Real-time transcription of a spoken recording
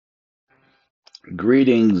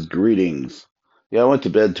Greetings, greetings. Yeah, I went to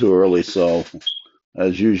bed too early, so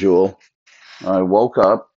as usual, I woke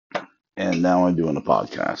up and now I'm doing a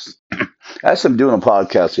podcast. As I'm doing a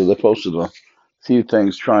podcast, because I posted a few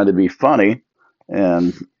things trying to be funny,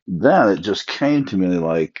 and then it just came to me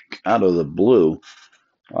like out of the blue,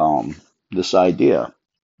 um, this idea,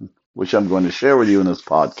 which I'm going to share with you in this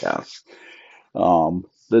podcast.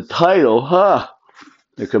 The title,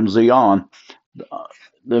 here comes the yawn.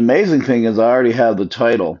 The amazing thing is, I already have the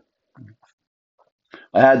title.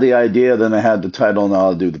 I had the idea, then I had the title, and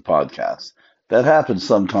I'll do the podcast. That happens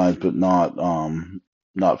sometimes, but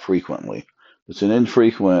not frequently. It's an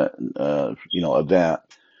infrequent event,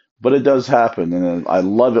 but it does happen, and I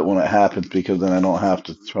love it when it happens because then I don't have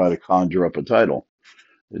to try to conjure up a title.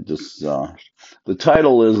 It just the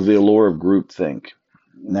title is The Allure of Groupthink.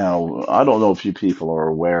 Now, I don't know if you people are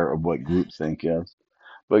aware of what groupthink is,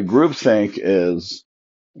 but groupthink is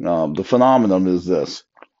the phenomenon is this: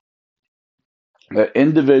 that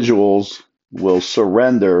individuals will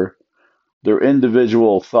surrender their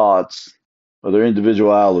individual thoughts or their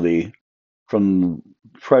individuality from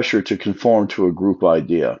pressure to conform to a group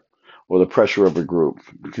idea or the pressure of a group.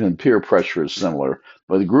 Peer pressure is similar,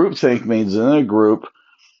 but group think means in a group,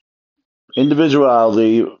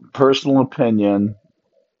 individuality, personal opinion,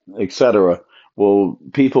 etc. will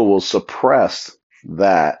people will suppress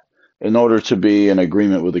that in order to be in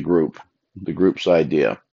agreement with the group's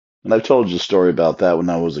idea. And I've told you a story about that when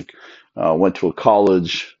I went to a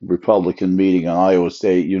college Republican meeting on Iowa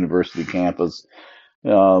State University campus. They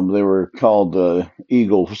were called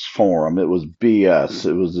Eagles Forum. It was BS.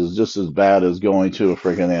 It was just as bad as going to a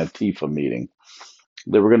freaking Antifa meeting.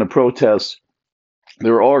 They were going to protest. They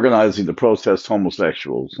were organizing to protest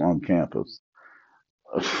homosexuals on campus.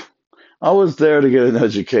 I was there to get an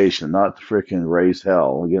education, not to freaking raise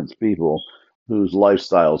hell against people whose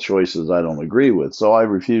lifestyle choices I don't agree with. So I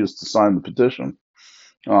refused to sign the petition.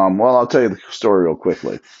 Well, I'll tell you the story real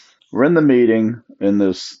quickly. We're in the meeting, and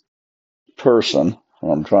this person,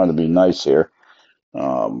 I'm trying to be nice here,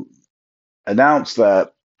 um, announced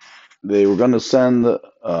that they were going to send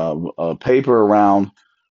a paper around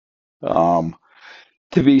um,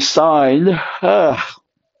 to be signed. They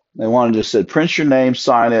wanted to say, print your name,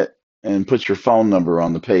 sign it, and put your phone number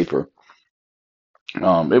on the paper.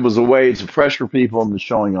 It was a way to pressure people into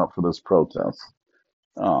showing up for this protest.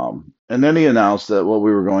 And then he announced that what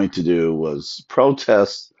we were going to do was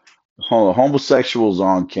protest homosexuals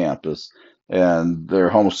on campus and their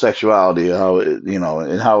homosexuality, how it,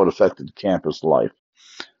 and how it affected campus life.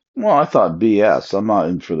 Well, I thought BS. I'm not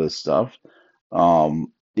in for this stuff.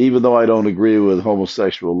 Even though I don't agree with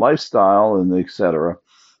homosexual lifestyle and etc.,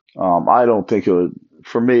 I don't think it would,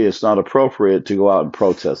 for me, it's not appropriate to go out and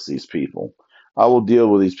protest these people. I will deal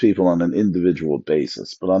with these people on an individual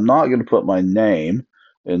basis, but I'm not going to put my name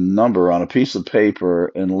and number on a piece of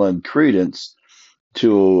paper and lend credence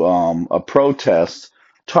to a protest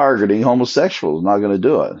targeting homosexuals. I'm not going to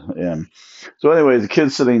do it. And so, anyway, the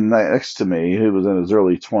kid sitting next to me, he was in his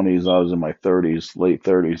early 20s, I was in my 30s, late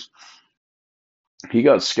 30s, he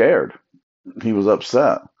got scared. He was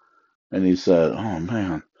upset. And he said, "Oh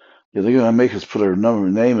man, yeah, they're gonna make us put our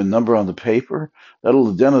name and number on the paper. That'll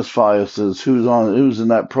identify us as who's in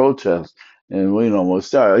that protest." And he was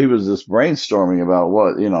just brainstorming about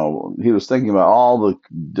what he was thinking about all the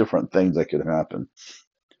different things that could happen.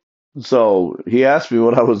 So he asked me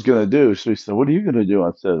what I was gonna do. So he said, "What are you gonna do?"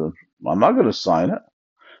 I said, "I'm not gonna sign it.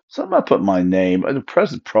 So I'm not putting my name. The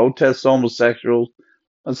president protests homosexuals."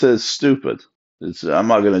 I said, "It's stupid. I'm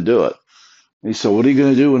not gonna do it." He said, "What are you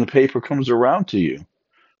gonna do when the paper comes around to you?"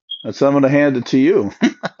 I said, "I'm going to hand it to you."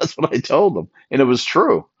 That's what I told him, and it was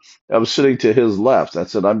true. I was sitting to his left. I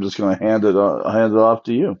said, "I'm just going to hand it off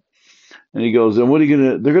to you." And he goes, "And what are you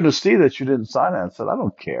going to? They're going to see that you didn't sign it." I said, "I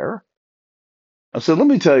don't care." I said, "Let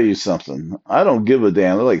me tell you something. I don't give a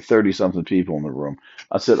damn." There are like 30 something people in the room.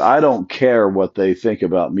 I said, "I don't care what they think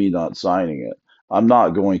about me not signing it. I'm not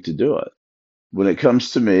going to do it. When it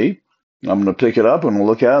comes to me, I'm going to pick it up and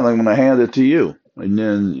look at it, and I'm going to hand it to you. And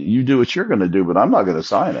then you do what you're going to do, but I'm not going to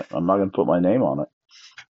sign it. I'm not going to put my name on it."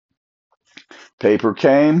 Paper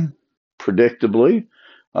came, predictably.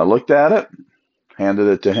 I looked at it, handed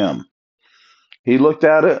it to him. He looked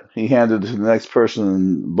at it, he handed it to the next person,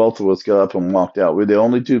 and both of us got up and walked out. We're the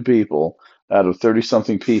only two people out of 30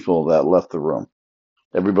 something people that left the room.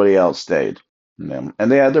 Everybody else stayed. And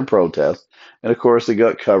they had their protest. And of course, they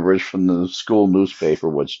got coverage from the school newspaper,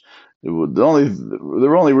 which the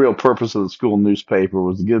only real purpose of the school newspaper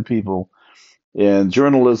was to give people in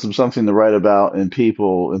journalism something to write about, and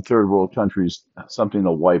people in third world countries something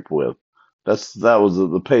to wipe with. That was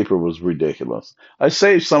the paper was ridiculous. I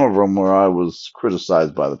saved some of them where I was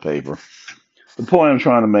criticized by the paper. The point I'm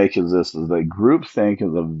trying to make is this: is that groupthink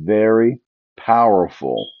is a very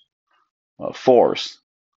powerful force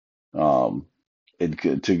um,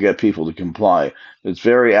 to get people to comply. It's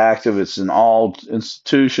very active. It's in all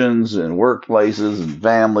institutions and workplaces and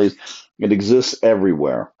families. It exists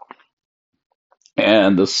everywhere.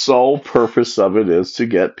 And the sole purpose of it is to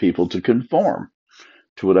get people to conform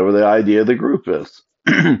to whatever the idea of the group is.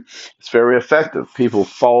 It's very effective. People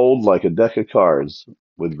fold like a deck of cards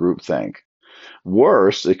with groupthink.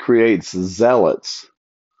 Worse, it creates zealots.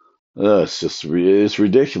 It's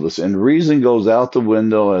ridiculous. And reason goes out the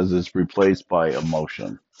window as it's replaced by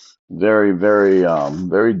emotion. Very, very,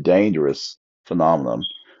 very dangerous phenomenon.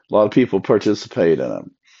 A lot of people participate in it.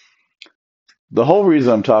 The whole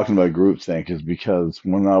reason I'm talking about groupthink is because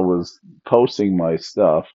when I was posting my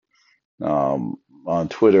stuff on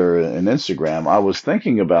Twitter and Instagram, I was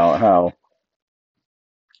thinking about how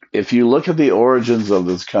if you look at the origins of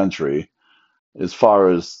this country, as far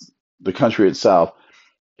as the country itself,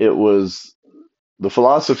 it was the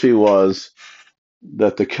philosophy was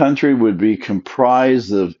that the country would be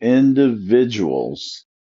comprised of individuals.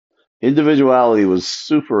 Individuality was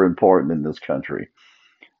super important in this country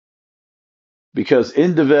because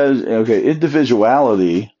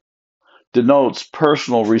individuality denotes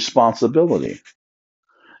personal responsibility.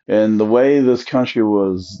 And the way this country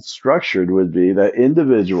was structured would be that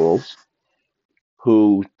individuals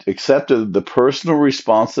who accepted the personal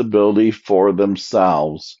responsibility for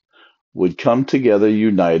themselves would come together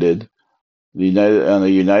united on a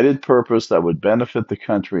united purpose that would benefit the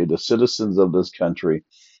country, the citizens of this country,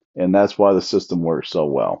 and that's why the system works so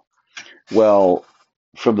well. Well,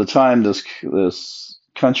 from the time this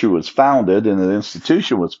country was founded and an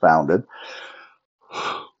institution was founded,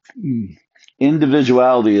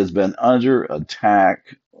 individuality has been under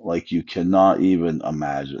attack like you cannot even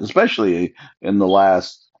imagine, especially in the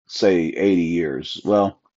last, say, 80 years.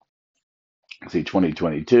 Well, see,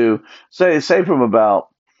 2022, say from about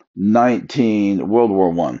 19 World War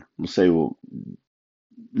One. Let's say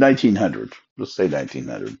 1900. Let's say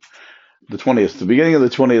 1900. The beginning of the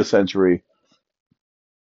 20th century,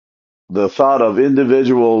 the thought of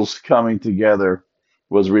individuals coming together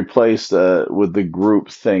was replaced with the group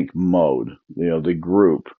think mode. The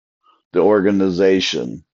group, the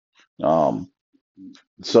organization. Um,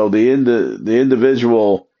 so the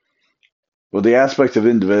individual, well, the aspect of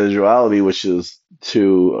individuality, which is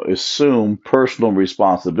to assume personal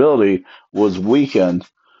responsibility, was weakened,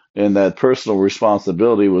 and that personal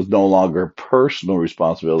responsibility was no longer personal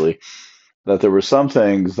responsibility. That there were some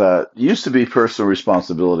things that used to be personal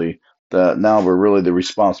responsibility that now were really the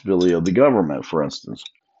responsibility of the government, for instance.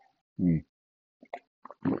 Mm.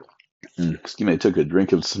 Excuse me, I took a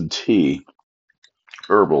drink of some tea,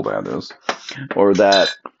 herbal that is, or that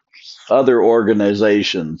other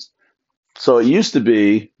organizations. So it used to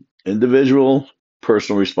be individual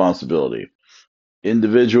personal responsibility,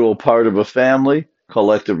 individual part of a family,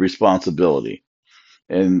 collective responsibility,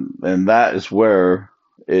 and that is where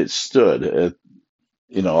it stood.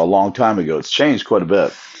 A long time ago. It's changed quite a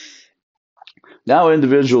bit. Now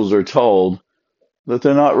individuals are told that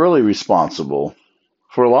they're not really responsible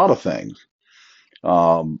for a lot of things.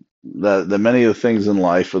 That many of the things in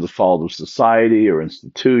life are the fault of society or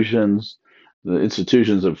institutions. The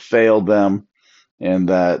institutions have failed them, and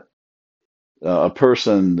that a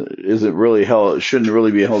person shouldn't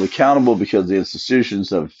really be held accountable because the institutions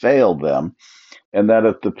have failed them, and that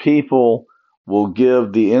if the people will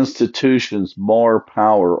give the institutions more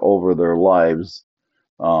power over their lives,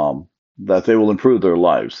 that they will improve their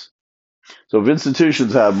lives. So if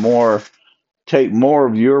institutions take more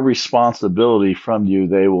of your responsibility from you,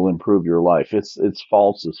 they will improve your life. It's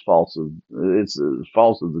false as it's as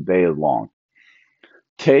false as the day is long.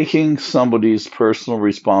 Taking somebody's personal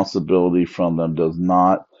responsibility from them does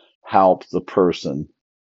not help the person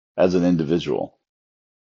as an individual.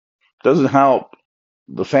 Doesn't help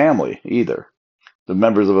the family either, the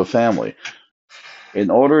members of a family. In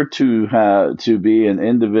order to be an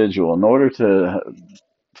individual, in order to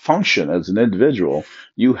function as an individual,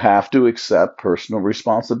 you have to accept personal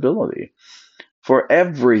responsibility for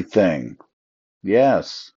everything.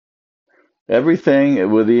 Yes,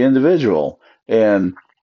 everything with the individual. And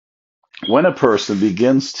when a person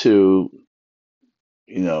begins to,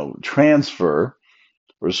 transfer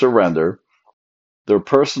or surrender their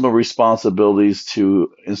personal responsibilities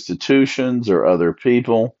to institutions or other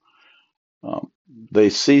people, um, they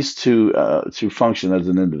cease to function as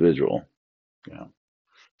an individual. Yeah,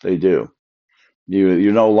 they do.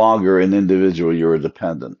 You're no longer an individual; you're a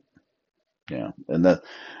dependent. Yeah, and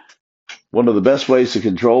One of the best ways to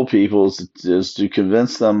control people is to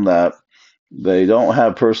convince them that they don't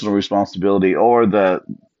have personal responsibility, or that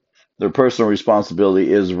their personal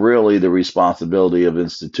responsibility is really the responsibility of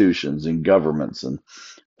institutions and governments and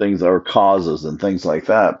things, or causes and things like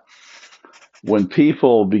that. When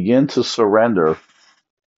people begin to surrender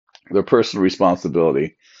their personal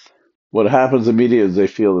responsibility, what happens immediately is they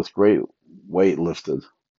feel this great weight lifted.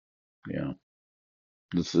 You know,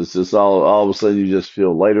 it's just all of a sudden you just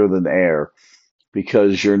feel lighter than air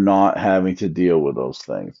because you're not having to deal with those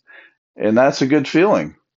things. And that's a good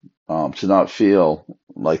feeling, to not feel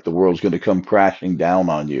like the world's going to come crashing down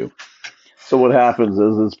on you. So what happens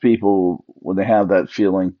is people, when they have that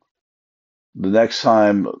feeling, the next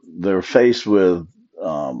time they're faced with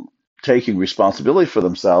um, taking responsibility for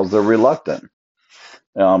themselves, they're reluctant,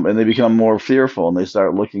 and they become more fearful, and they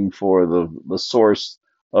start looking for the source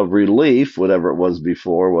of relief, whatever it was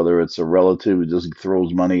before, whether it's a relative who just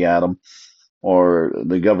throws money at them, or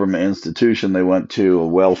the government institution they went to, a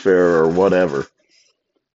welfare or whatever.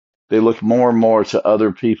 They look more and more to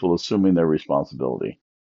other people assuming their responsibility.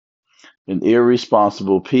 And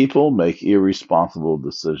irresponsible people make irresponsible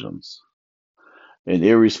decisions. And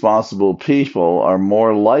irresponsible people are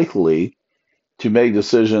more likely to make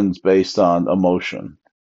decisions based on emotion.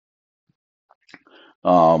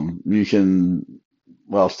 You can,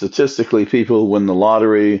 well, statistically, people who win the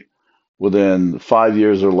lottery within 5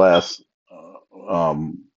 years or less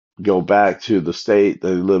go back to the state they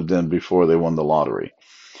lived in before they won the lottery.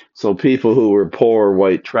 So people who were poor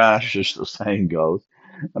white trash, as the saying goes,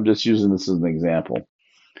 I'm just using this as an example.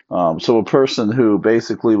 So a person who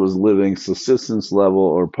basically was living subsistence level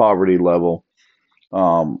or poverty level,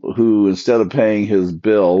 who instead of paying his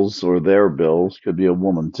bills or their bills, could be a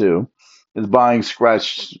woman too, is buying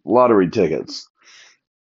scratch lottery tickets.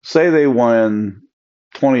 Say they win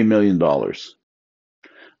 $20 million.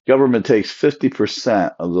 Government takes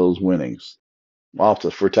 50% of those winnings off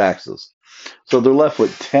for taxes. So they're left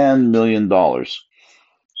with $10 million.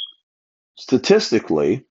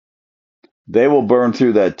 Statistically, they will burn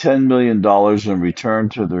through that $10 million and return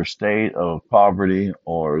to their state of poverty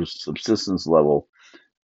or subsistence level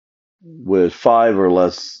with 5 or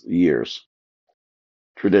less years,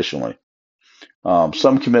 traditionally.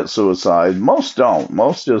 Some commit suicide. Most don't.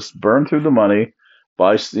 Most just burn through the money,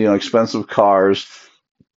 buy expensive cars,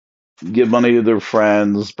 give money to their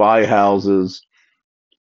friends, buy houses.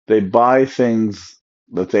 They buy things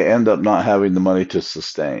that they end up not having the money to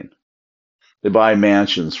sustain. They buy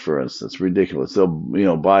mansions, for instance. Ridiculous. They'll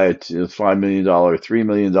buy a $5 million, $3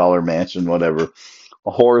 million mansion, whatever,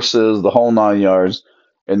 horses, the whole 9 yards,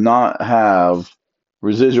 and not have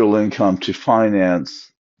residual income to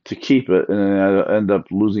finance to keep it, and then end up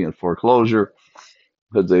losing it foreclosure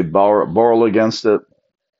because they borrow against it,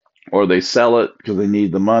 or they sell it because they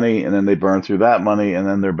need the money, and then they burn through that money, and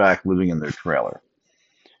then they're back living in their trailer.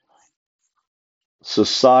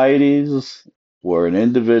 Societies where an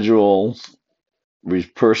individual's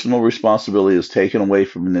personal responsibility is taken away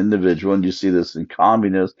from an individual, and you see this in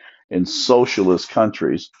communist and socialist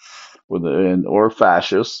countries, or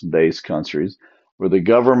fascist-based countries, where the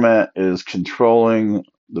government is controlling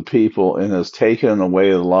the people and has taken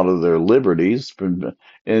away a lot of their liberties.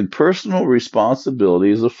 And personal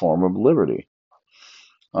responsibility is a form of liberty,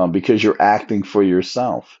 because you're acting for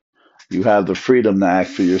yourself. You have the freedom to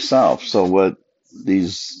act for yourself. So what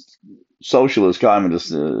these socialist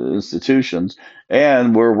communist institutions,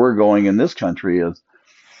 and where we're going in this country,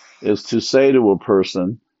 is to say to a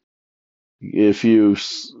person, if you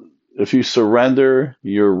surrender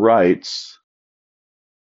your rights,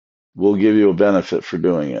 we'll give you a benefit for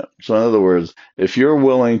doing it. So in other words, if you're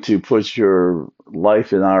willing to put your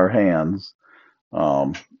life in our hands,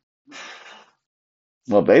 um,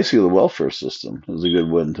 well, basically the welfare system is a good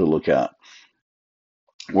one to look at,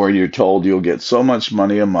 where you're told you'll get so much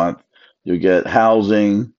money a month, you'll get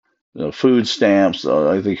housing, food stamps,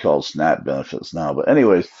 I think called SNAP benefits now. But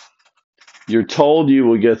anyways, you're told you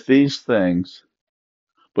will get these things,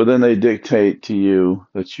 but then they dictate to you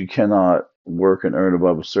that you cannot work and earn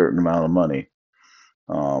above a certain amount of money.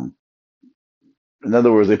 Um, in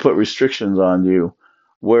other words, they put restrictions on you,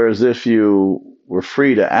 whereas if you were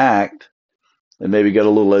free to act and maybe get a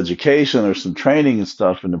little education or some training and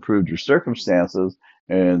stuff and improved your circumstances,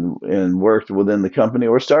 and worked within the company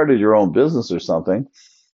or started your own business or something,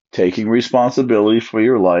 taking responsibility for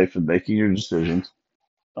your life and making your decisions,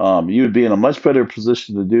 you would be in a much better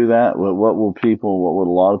position to do that. What would a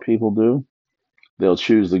lot of people do? They'll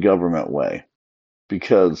choose the government way,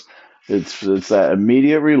 because it's that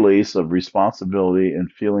immediate release of responsibility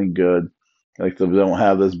and feeling good, like they don't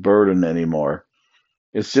have this burden anymore.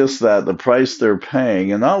 It's just that the price they're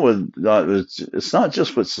paying, and it's not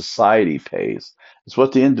just what society pays, it's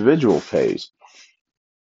what the individual pays.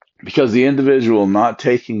 Because the individual not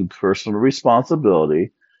taking personal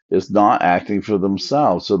responsibility is not acting for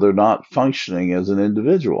themselves. So they're not functioning as an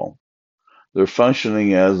individual. They're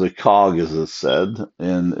functioning as a cog, as it's said,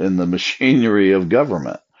 in the machinery of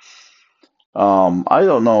government. I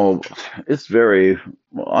don't know. It's very,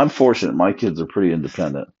 well, I'm fortunate. My kids are pretty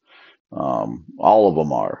independent. All of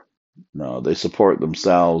them are. No, they support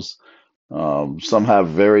themselves. Some have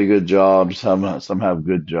very good jobs. Some have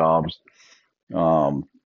good jobs. Um,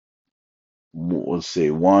 let's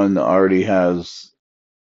see. One already has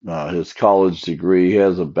his college degree. He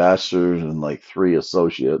has a bachelor's and like three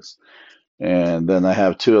associates. And then I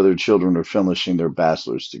have two other children who are finishing their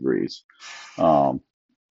bachelor's degrees. Um,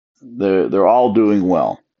 they're all doing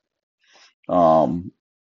well. Um,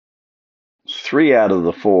 three out of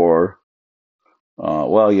the four,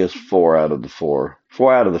 well, I guess four out of the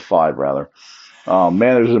five rather,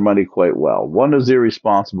 manage their money quite well. One is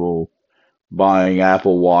irresponsible, buying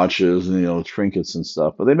Apple watches and trinkets and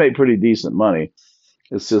stuff, but they make pretty decent money.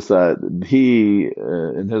 It's just that he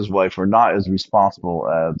and his wife are not as responsible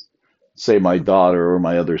as, say, my daughter or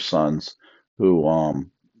my other sons, who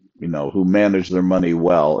who manage their money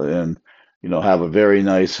well and have a very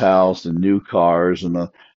nice house and new cars and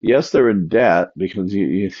yes, they're in debt because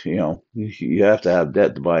you have to have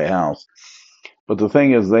debt to buy a house. But the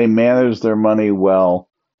thing is, they manage their money well,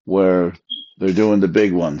 where they're doing the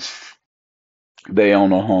big ones. They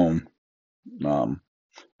own a home. Um,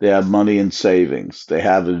 they have money in savings. They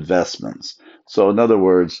have investments. So, in other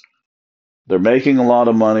words, they're making a lot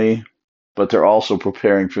of money, but they're also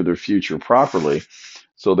preparing for their future properly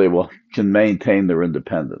so they will can maintain their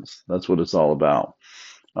independence. That's what it's all about.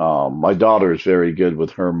 My daughter is very good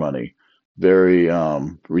with her money, very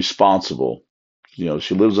responsible.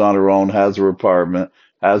 She lives on her own, has her apartment,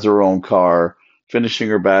 has her own car, finishing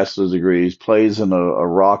her bachelor's degrees, plays in a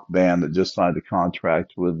rock band that just signed a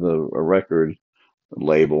contract with a record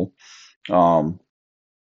label, um,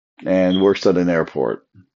 and works at an airport.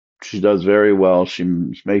 She does very well. She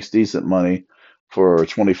makes decent money for a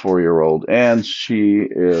 24-year-old, and she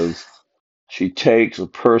takes a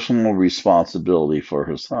personal responsibility for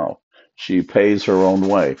herself. She pays her own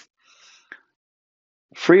way.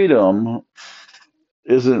 Freedom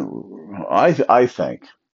isn't, I think,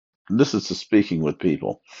 and this is just speaking with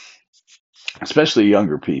people, especially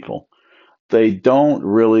younger people, they don't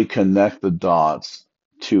really connect the dots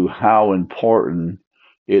to how important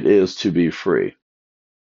it is to be free.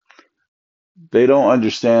 They don't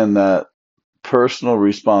understand that personal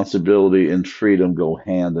responsibility and freedom go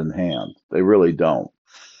hand in hand. They really don't.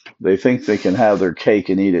 They think they can have their cake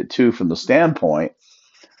and eat it too from the standpoint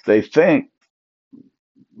they think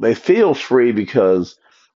they feel free because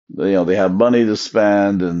they have money to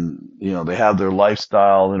spend and they have their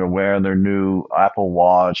lifestyle and are wearing their new Apple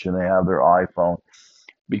Watch and they have their iPhone.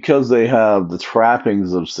 Because they have the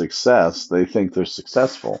trappings of success, they think they're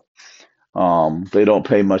successful. They don't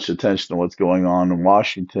pay much attention to what's going on in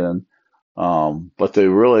Washington, but they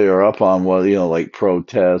really are up on what, like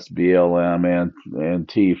protests, BLM, and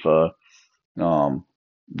Antifa. Um,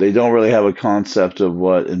 they don't really have a concept of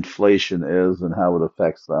what inflation is and how it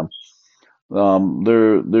affects them.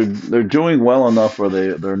 They're doing well enough where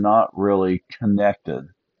they're not really connected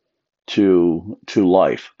to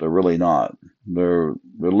life. They're really not. They're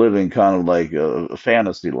living kind of like a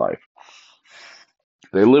fantasy life.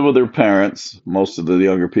 They live with their parents, most of the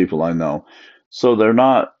younger people I know. So they're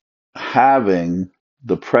not having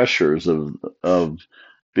the pressures of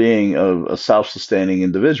being a self-sustaining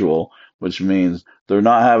individual, which means they're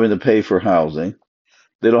not having to pay for housing.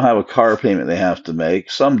 They don't have a car payment they have to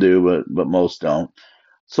make. Some do, but most don't.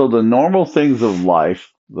 So the normal things of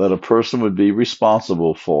life that a person would be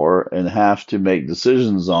responsible for and have to make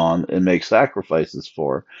decisions on and make sacrifices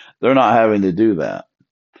for, they're not having to do that.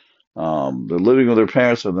 They're living with their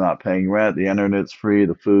parents, so they're not paying rent. The internet's free,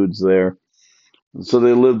 the food's there. So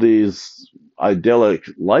they live these idyllic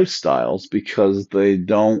lifestyles because they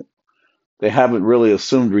haven't really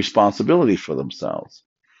assumed responsibility for themselves.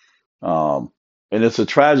 Um, and it's a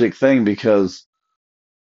tragic thing because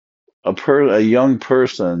a young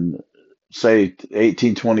person, say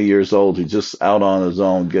 18, 20 years old, who's just out on his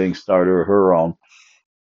own, getting started or her own,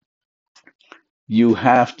 you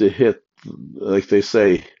have to hit, like they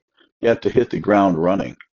say, you have to hit the ground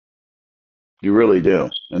running. You really do.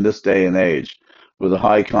 In this day and age, with a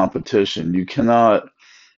high competition, you cannot,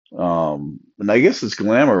 and I guess it's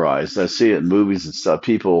glamorized. I see it in movies and stuff.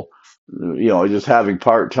 People, just having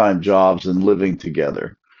part-time jobs and living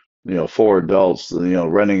together. four adults,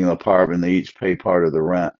 renting an apartment, they each pay part of the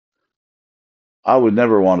rent. I would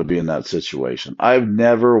never want to be in that situation. I've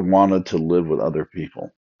never wanted to live with other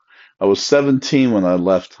people. I was 17 when I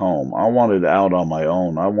left home. I wanted out on my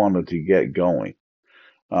own. I wanted to get going.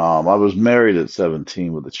 I was married at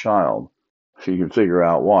 17 with a child, if you can figure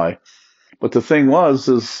out why. But the thing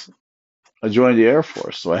is I joined the Air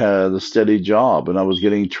Force, so I had a steady job, and I was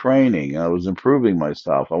getting training, and I was improving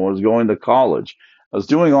myself. I was going to college. I was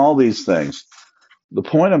doing all these things. The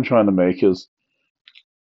point I'm trying to make is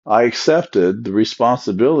I accepted the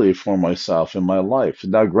responsibility for myself in my life.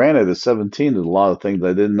 Now, granted, at 17, there's a lot of things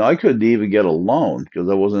I didn't know. I couldn't even get a loan because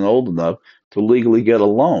I wasn't old enough to legally get a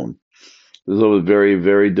loan. Those were very,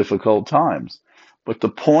 very difficult times. But the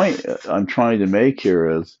point I'm trying to make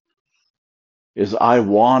here is I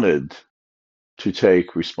wanted to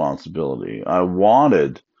take responsibility. I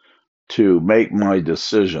wanted to make my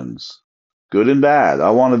decisions, good and bad. I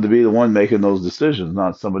wanted to be the one making those decisions,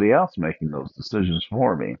 not somebody else making those decisions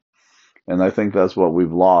for me. And I think that's what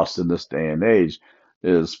we've lost in this day and age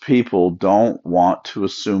is people don't want to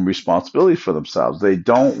assume responsibility for themselves. They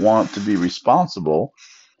don't want to be responsible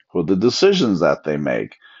for the decisions that they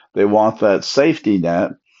make. They want that safety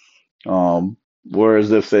net.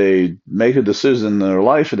 Whereas if they make a decision in their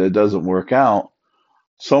life and it doesn't work out,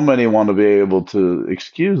 so many want to be able to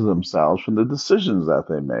excuse themselves from the decisions that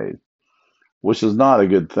they made, which is not a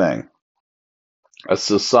good thing. A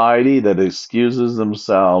society that excuses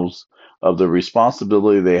themselves of the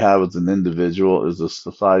responsibility they have as an individual is a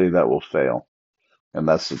society that will fail, and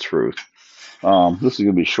that's the truth. This is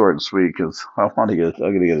gonna be short and sweet because I'm gonna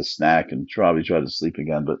get a snack and probably try to sleep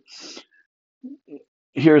again. But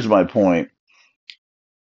here's my point: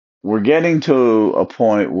 we're getting to a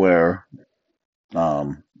point where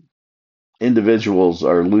um, individuals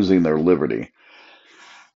are losing their liberty,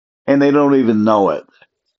 and they don't even know it.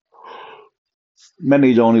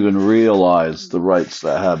 Many don't even realize the rights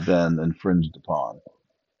that have been infringed upon.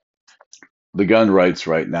 The gun rights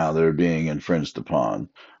right now that are being infringed upon,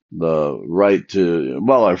 the right to,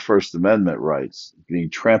 well, our First Amendment rights being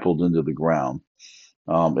trampled into the ground.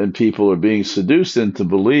 And people are being seduced into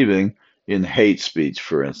believing in hate speech,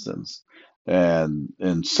 for instance, and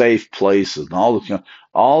in safe places, and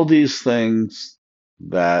all these things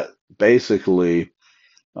that basically,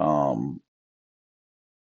 um,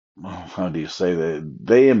 how do you say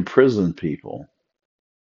they imprison people.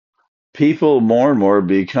 People more and more are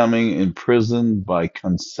becoming imprisoned by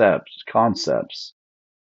concepts,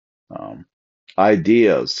 um,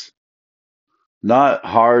 ideas, not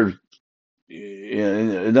hard.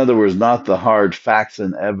 In other words, not the hard facts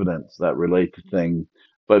and evidence that relate to things,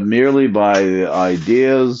 but merely by the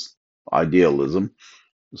ideas, idealism,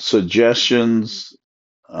 suggestions,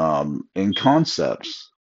 and concepts.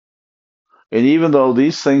 And even though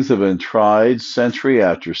these things have been tried century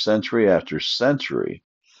after century after century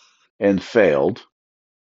and failed,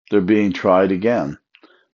 they're being tried again.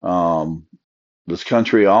 Um, this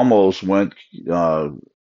country almost went uh,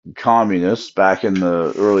 communist back in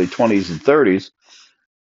the early 20s and 30s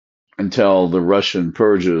until the Russian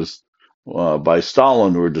purges by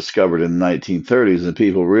Stalin were discovered in the 1930s, and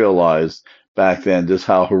people realized back then just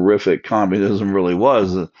how horrific communism really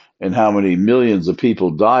was and how many millions of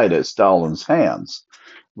people died at Stalin's hands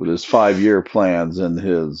with his 5 year plans and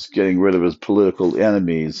his getting rid of his political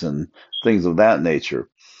enemies and things of that nature.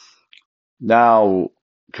 Now,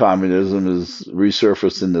 communism is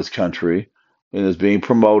resurfaced in this country and is being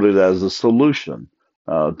promoted as a solution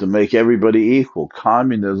to make everybody equal.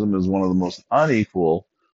 Communism is one of the most unequal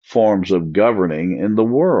forms of governing in the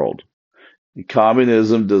world.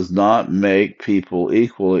 Communism does not make people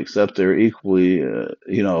equal, except they're equally,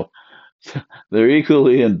 they're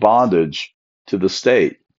equally in bondage to the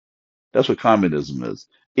state. That's what communism is: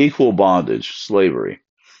 equal bondage, slavery.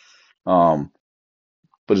 Um,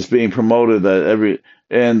 but it's being promoted that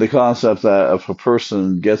and the concept that if a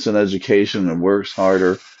person gets an education and works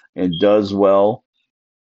harder and does well,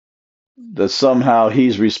 that somehow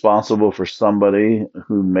he's responsible for somebody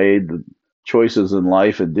who made the choices in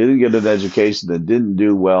life and didn't get an education and didn't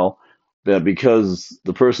do well, that because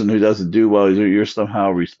the person who doesn't do well, you're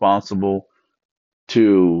somehow responsible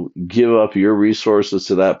to give up your resources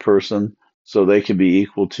to that person so they can be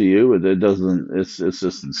equal to you. And it doesn't, it's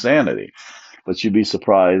just insanity. But you'd be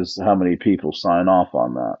surprised how many people sign off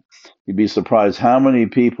on that. You'd be surprised how many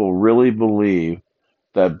people really believe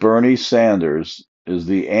that Bernie Sanders is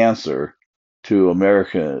the answer to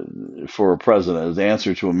America for a president, is the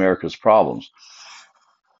answer to America's problems.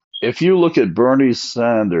 If you look at Bernie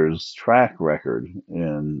Sanders' track record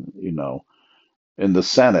in the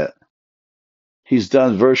Senate, he's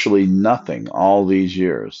done virtually nothing all these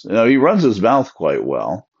years. He runs his mouth quite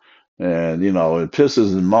well, and it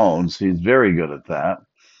pisses and moans. He's very good at that,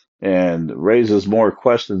 and raises more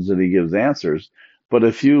questions than he gives answers. But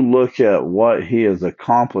if you look at what he has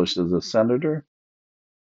accomplished as a senator,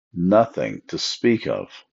 nothing to speak of.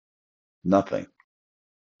 Nothing.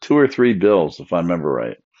 Two or three bills, if I remember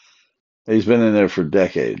right. He's been in there for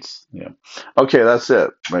decades. Yeah. Okay, that's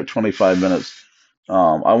it. Right, 25 minutes.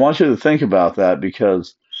 I want you to think about that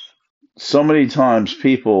because so many times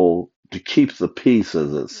people, to keep the peace,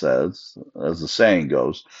 as it says, as the saying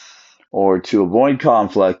goes, or to avoid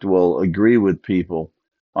conflict, will agree with people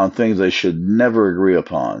on things they should never agree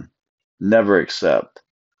upon, never accept.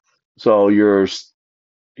 So your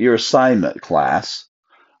assignment, class,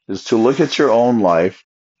 is to look at your own life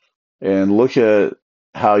and look at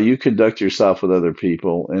how you conduct yourself with other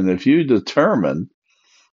people. And if you determine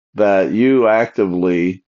that you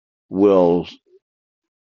actively will,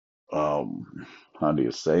 how do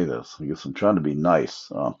you say this? I guess I'm trying to be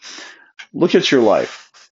nice. Look at your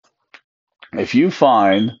life. If you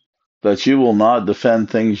find that you will not defend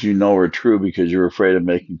things you know are true because you're afraid of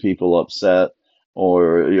making people upset,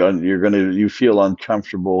 or you feel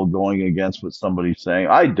uncomfortable going against what somebody's saying.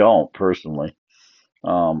 I don't personally.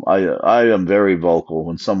 I am very vocal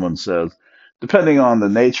when someone says, depending on the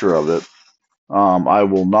nature of it, I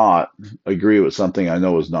will not agree with something I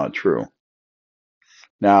know is not true.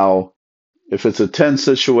 Now, if it's a tense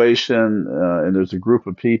situation and there's a group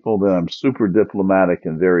of people, then I'm super diplomatic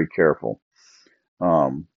and very careful.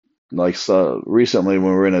 Um, like recently,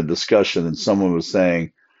 when we were in a discussion and someone was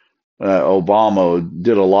saying Obama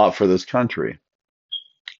did a lot for this country,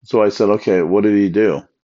 so I said, "Okay, what did he do?"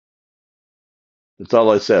 That's all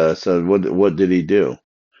I said. I said, "What did he do?"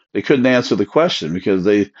 They couldn't answer the question because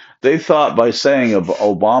they thought by saying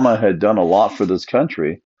Obama had done a lot for this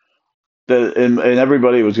country that and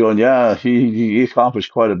everybody was going, yeah, he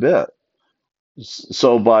accomplished quite a bit.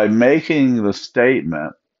 So by making the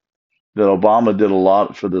statement that Obama did a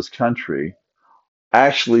lot for this country,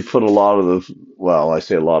 actually put a lot of I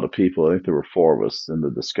say a lot of people, I think there were four of us in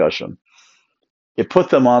the discussion. It put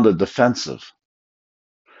them on the defensive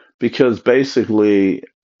because basically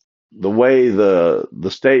the way the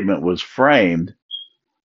statement was framed,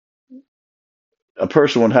 a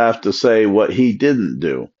person would have to say what he didn't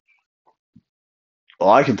do. Well,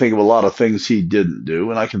 I can think of a lot of things he didn't do,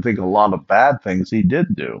 and I can think of a lot of bad things he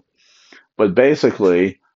did do. But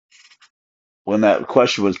basically, when that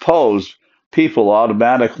question was posed, people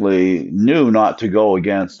automatically knew not to go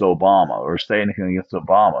against Obama or say anything against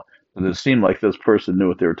Obama. And it seemed like this person knew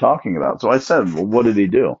what they were talking about. So I said, well, what did he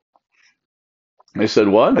do? They said,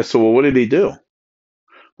 what? I said, well, what did he do?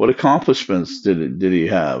 What accomplishments did he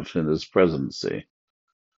have in his presidency?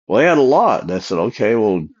 Well, he had a lot. And I said, okay,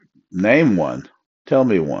 well, name one. Tell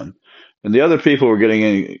me one. And the other people were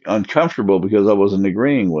getting uncomfortable because I wasn't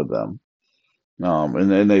agreeing with them.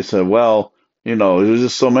 And then they said, well, there's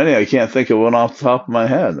just so many, I can't think of one off the top of my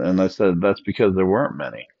head. And I said, that's because there weren't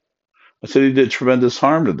many. I said, he did tremendous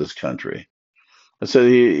harm to this country. I said,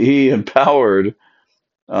 he empowered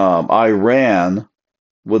Iran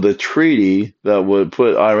with a treaty that would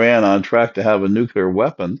put Iran on track to have a nuclear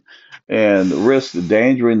weapon and risk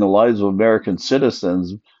endangering the lives of American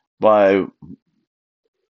citizens by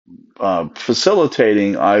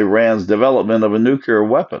facilitating Iran's development of a nuclear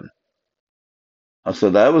weapon. I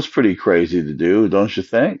said, that was pretty crazy to do, don't you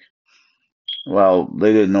think? Well,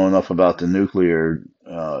 they didn't know enough about the nuclear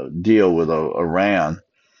deal with Iran.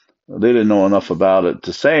 They didn't know enough about it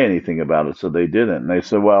to say anything about it, so they didn't. And they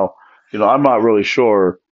said, well, I'm not really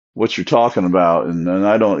sure what you're talking about. And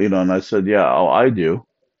I don't, and I said, yeah, I do.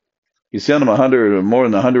 He sent them more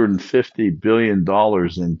than $150 billion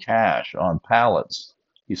in cash on pallets.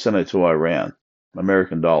 He sent it to Iran,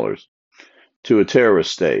 American dollars, to a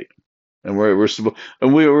terrorist state. And we were,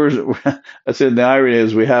 I said, the irony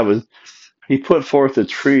is he put forth a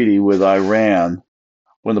treaty with Iran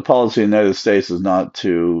when the policy of the United States is not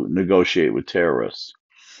to negotiate with terrorists.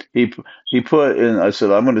 He he put in. I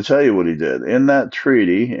said, I'm going to tell you what he did in that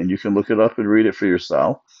treaty, and you can look it up and read it for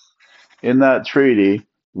yourself. In that treaty,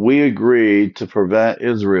 we agreed to prevent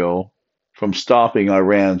Israel from stopping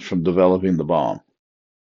Iran from developing the bomb.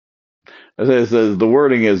 As I said, the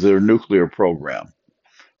wording is their nuclear program.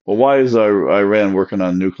 Well, why is Iran working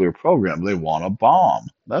on a nuclear program? They want a bomb.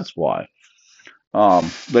 That's why.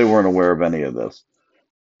 They weren't aware of any of this.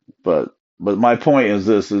 But my point is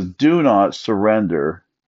this: is do not surrender.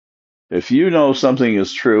 If you know something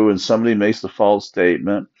is true and somebody makes a false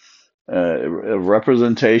statement, a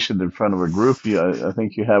representation in front of a group, I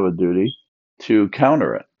think you have a duty to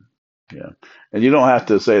counter it. Yeah. And you don't have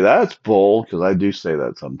to say that's bull, because I do say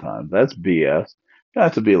that sometimes. That's BS. You don't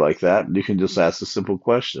have to be like that. You can just ask a simple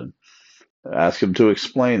question. Ask him to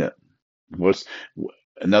explain it. What's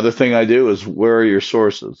Another thing I do is, where are your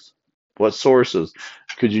sources? What sources?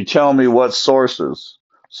 Could you tell me what sources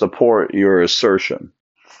support your assertion?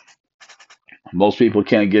 Most people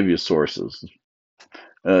can't give you sources,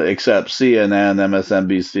 except CNN,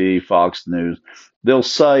 MSNBC, Fox News. They'll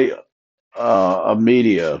cite a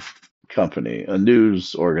media company, a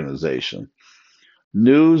news organization.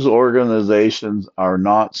 News organizations are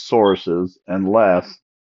not sources unless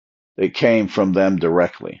it came from them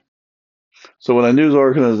directly. So when a news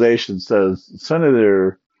organization says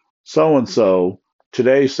Senator so and so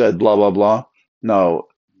today said blah blah blah, no,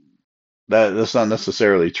 that's not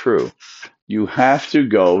necessarily true. You have to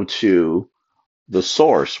go to the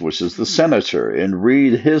source, which is the senator, and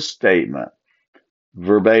read his statement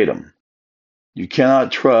verbatim. You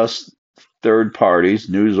cannot trust third parties,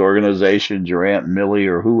 news organizations, your Aunt Millie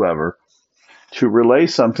or whoever, to relay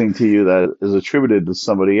something to you that is attributed to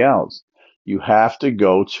somebody else. You have to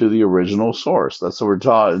go to the original source. That's what we're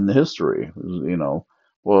taught in history,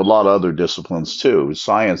 well, a lot of other disciplines too,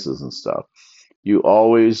 sciences and stuff. You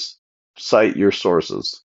always cite your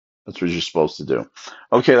sources. That's what you're supposed to do.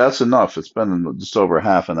 Okay, that's enough. It's been just over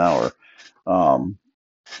half an hour. Um,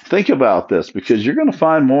 think about this, because you're going to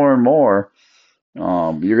find more and more.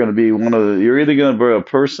 You're going to be you're either going to be a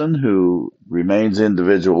person who remains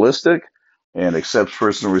individualistic and accepts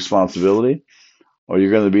personal responsibility, or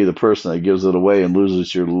you're going to be the person that gives it away and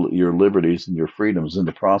loses your liberties and your freedoms in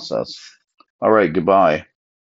the process. All right, goodbye.